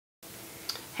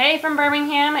Hey from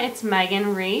Birmingham, it's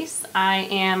Megan Reese. I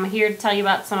am here to tell you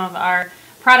about some of our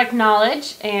product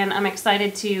knowledge, and I'm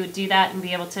excited to do that and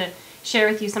be able to share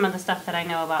with you some of the stuff that I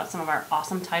know about some of our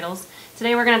awesome titles.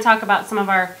 Today we're going to talk about some of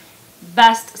our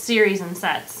best series and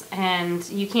sets, and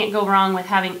you can't go wrong with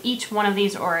having each one of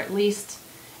these, or at least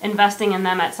investing in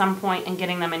them at some point and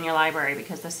getting them in your library,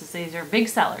 because these are big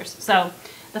sellers. So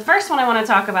the first one I want to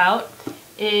talk about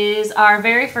is our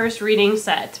very first reading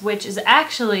set, which is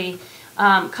actually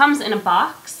comes in a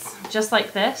box just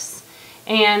like this,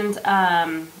 and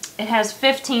it has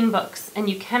 15 books, and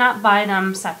you cannot buy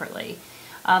them separately.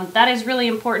 That is really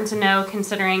important to know,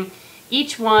 considering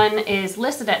each one is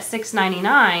listed at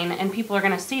 $6.99, and people are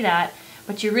going to see that,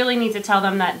 but you really need to tell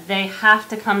them that they have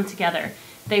to come together.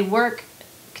 They work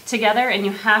together, and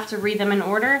you have to read them in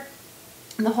order.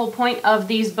 And the whole point of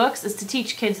these books is to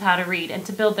teach kids how to read and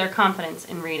to build their confidence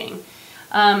in reading.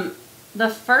 The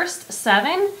first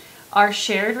 7 are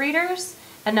shared readers,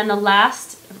 and then the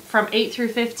last from 8 through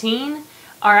 15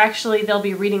 are actually, they'll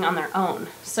be reading on their own.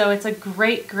 So it's a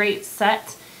great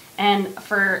set, and it's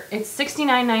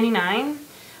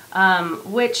 $69.99,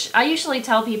 which I usually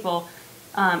tell people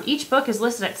each book is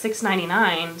listed at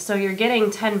 $6.99, so you're getting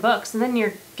 10 books and then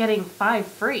you're getting 5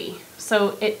 free.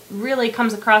 So it really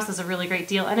comes across as a really great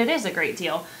deal, and it is a great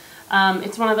deal.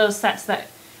 It's one of those sets that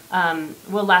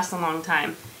will last a long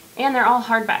time. And they're all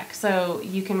hardback, so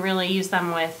you can really use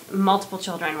them with multiple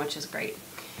children, which is great.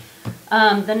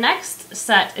 The next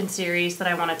set and series that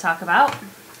I want to talk about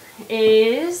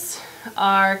is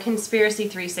our Conspiracy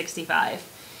 365.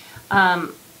 I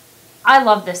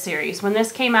love this series. When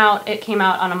this came out, it came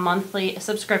out on a monthly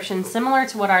subscription, similar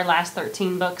to what our last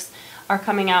 13 books are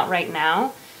coming out right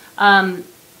now.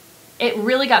 It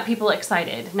really got people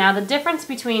excited. Now, the difference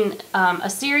between a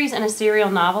series and a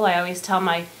serial novel, I always tell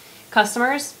my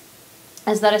customers,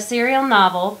 is that a serial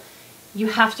novel, you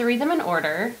have to read them in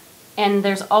order, and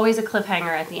there's always a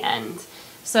cliffhanger at the end.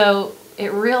 So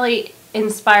it really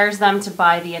inspires them to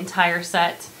buy the entire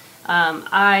set.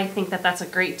 I think that that's a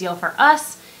great deal for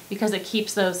us because it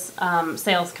keeps those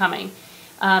sales coming.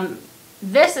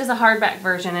 This is a hardback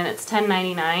version, and it's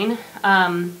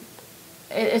 $10.99.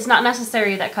 It's not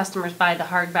necessary that customers buy the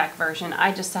hardback version.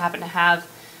 I just happen to have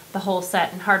the whole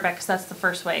set in hardback because that's the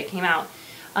first way it came out.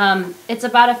 It's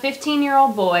about a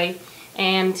 15-year-old boy,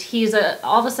 and he's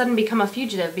all of a sudden become a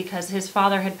fugitive because his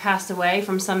father had passed away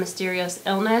from some mysterious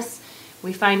illness.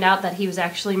 We find out that he was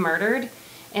actually murdered,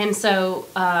 and so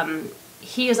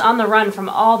he is on the run from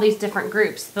all these different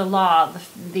groups, the law,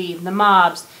 the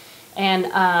mobs, and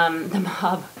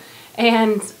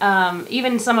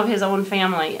even some of his own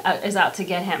family is out to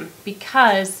get him,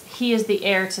 because he is the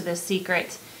heir to this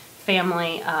secret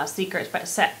family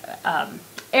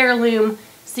heirloom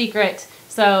secret.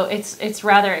 So it's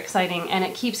rather exciting, and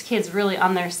it keeps kids really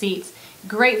on their seats.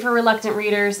 Great for reluctant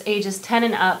readers, ages 10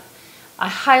 and up. I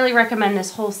highly recommend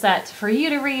this whole set for you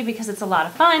to read because it's a lot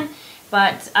of fun,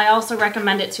 but I also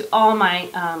recommend it to all my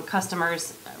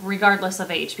customers, regardless of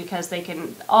age, because they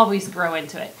can always grow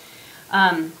into it.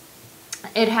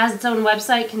 It has its own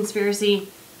website,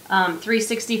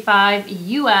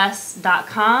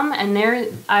 conspiracy365us.com, and there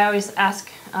I always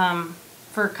ask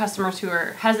for customers who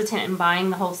are hesitant in buying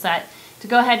the whole set to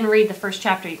go ahead and read the first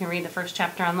chapter. You can read the first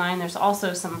chapter online. There's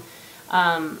also some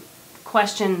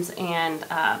questions and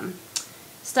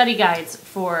study guides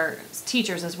for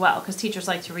teachers as well, because teachers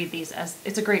like to read these.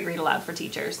 It's a great read aloud for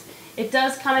teachers. It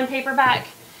does come in paperback,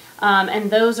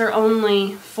 and those are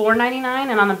only $4.99,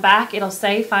 and on the back it'll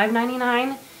say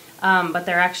 $5.99, but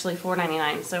they're actually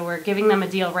 $4.99, so we're giving them a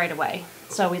deal right away.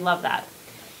 So we love that.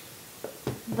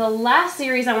 The last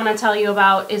series I want to tell you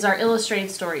about is our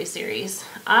Illustrated Stories series.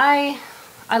 I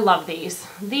love these.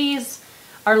 These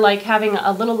are like having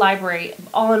a little library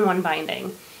all in one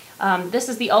binding. This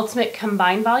is the ultimate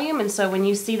combined volume, and so when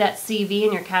you see that CV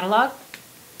in your catalog,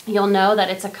 you'll know that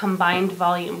it's a combined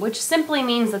volume, which simply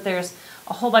means that there's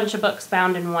a whole bunch of books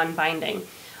bound in one binding.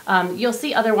 You'll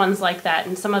see other ones like that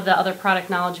in some of the other product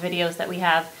knowledge videos that we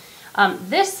have.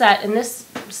 This set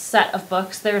of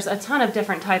books, there's a ton of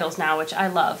different titles now, which I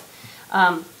love.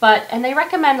 And they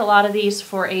recommend a lot of these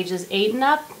for ages 8 and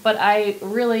up, but I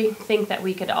really think that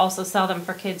we could also sell them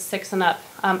for kids 6 and up.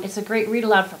 It's a great read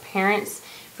aloud for parents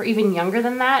for even younger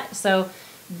than that, so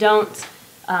don't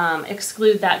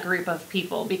exclude that group of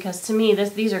people, because to me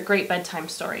these are great bedtime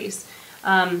stories.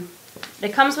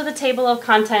 It comes with a table of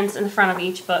contents in the front of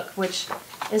each book, which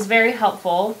is very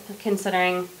helpful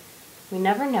considering we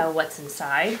never know what's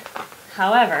inside.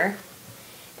 However,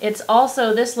 it's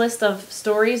also, this list of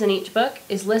stories in each book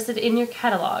is listed in your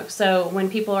catalog, so when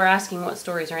people are asking what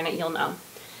stories are in it, you'll know.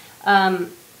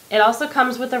 It also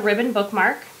comes with a ribbon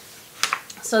bookmark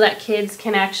so that kids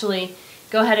can actually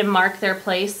go ahead and mark their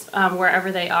place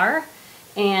wherever they are.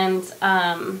 And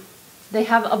they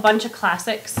have a bunch of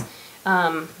classics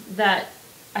that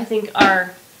I think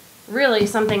are really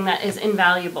something that is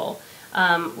invaluable.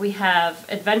 We have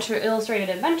illustrated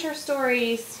adventure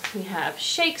stories, we have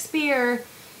Shakespeare,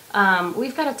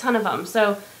 we've got a ton of them.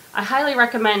 So I highly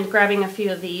recommend grabbing a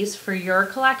few of these for your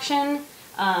collection,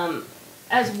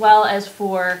 as well as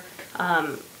for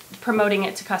promoting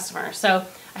it to customers. So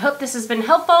I hope this has been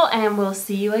helpful, and we'll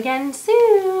see you again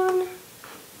soon.